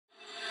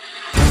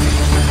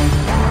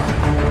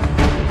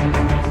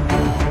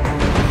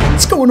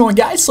going on,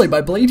 guys? Slay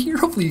by Blade here.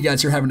 Hopefully you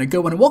guys are having a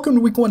good one, and welcome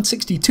to week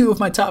 162 of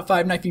my top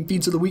 5 knifing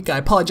feeds of the week. I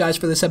apologize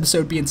for this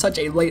episode being such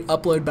a late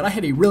upload, but I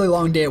had a really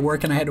long day at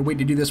work and I had to wait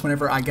to do this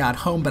whenever I got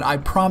home, but I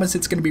promise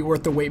it's going to be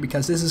worth the wait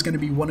because this is going to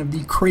be one of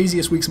the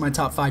craziest weeks of my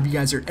top 5 you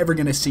guys are ever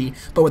going to see.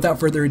 But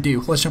without further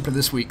ado, let's jump into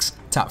this week's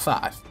top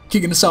 5.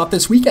 Kicking us off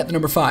this week at the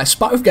number 5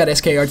 spot, we've got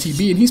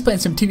SKRTB, and he's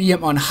playing some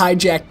TDM on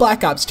Hijack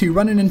Black Ops 2,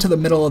 running into the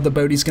middle of the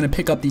boat. He's going to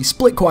pick up the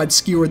split quad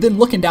skewer, then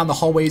looking down the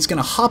hallway, he's going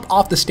to hop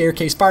off the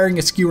staircase, firing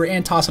a skewer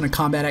and tossing a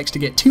combat axe to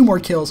get 2 more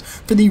kills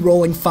for the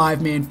rolling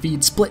 5-man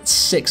feed, split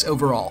 6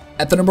 overall.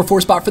 At the number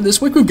 4 spot for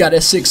this week, we've got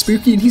S6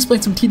 Spooky, and he's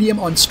playing some TDM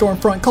on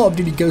Stormfront. Call of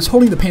Duty Ghost,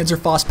 holding the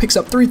Panzerfaust, picks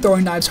up 3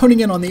 throwing knives,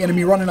 honing in on the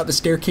enemy, running up the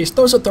staircase,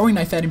 throws a throwing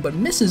knife at him, but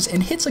misses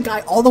and hits a guy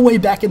all the way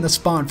back in the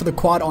spawn for the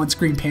quad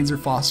on-screen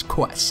Panzerfaust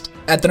quest.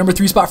 At the number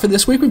 3 spot for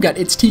this week, we've got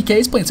It's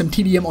TK's playing some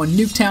TDM on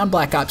Nuketown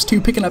Black Ops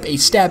 2, picking up a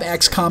stab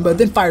axe combo,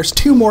 then fires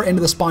 2 more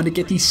into the spawn to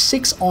get the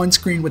 6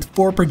 on-screen with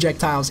 4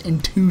 projectiles in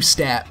 2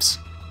 stabs.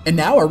 And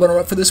now our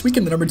runner-up for this week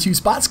in the number 2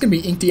 spot is going to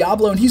be Ink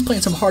Diablo, and he's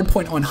playing some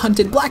hardpoint on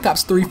Hunted. Black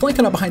Ops 3,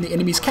 flanking up behind the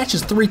enemies,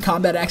 catches 3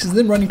 combat axes,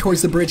 then running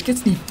towards the bridge, gets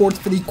the 4th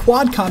for the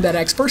quad combat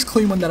axe, first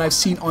clean one that I've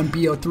seen on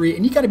BO3,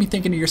 and you got to be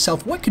thinking to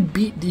yourself, what could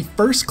beat the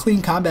first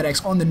clean combat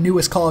axe on the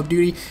newest Call of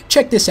Duty?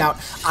 Check this out,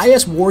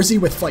 IS Warzy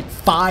with like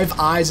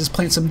 5 eyes is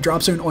playing some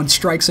drop zone on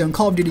Strike Zone.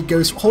 Call of Duty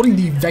Ghost holding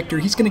the Vector,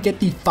 he's going to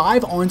get the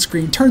 5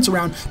 on-screen, turns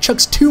around,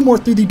 chucks 2 more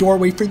through the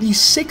doorway for the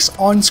 6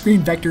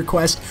 on-screen Vector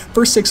quest,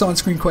 first 6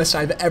 on-screen quest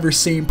I've ever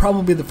seen,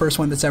 probably the first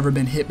one that's ever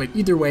been hit, but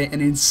either way,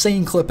 an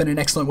insane clip and an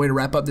excellent way to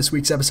wrap up this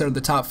week's episode of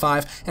the top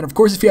 5. And of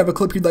course, if you have a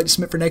clip you'd like to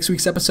submit for next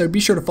week's episode, be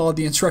sure to follow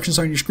the instructions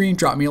on your screen,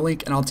 drop me a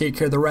link, and I'll take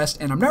care of the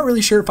rest. And I'm not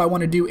really sure if I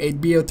want to do a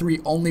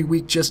BO3 only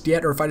week just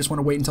yet, or if I just want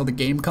to wait until the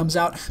game comes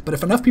out. But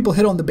if enough people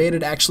hit on the beta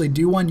to actually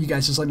do one, you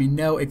guys just let me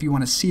know if you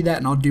want to see that,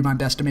 and I'll do my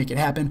best to make it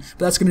happen.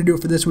 But that's going to do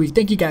it for this week.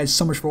 Thank you guys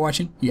so much for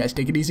watching. You guys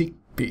take it easy.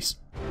 Peace.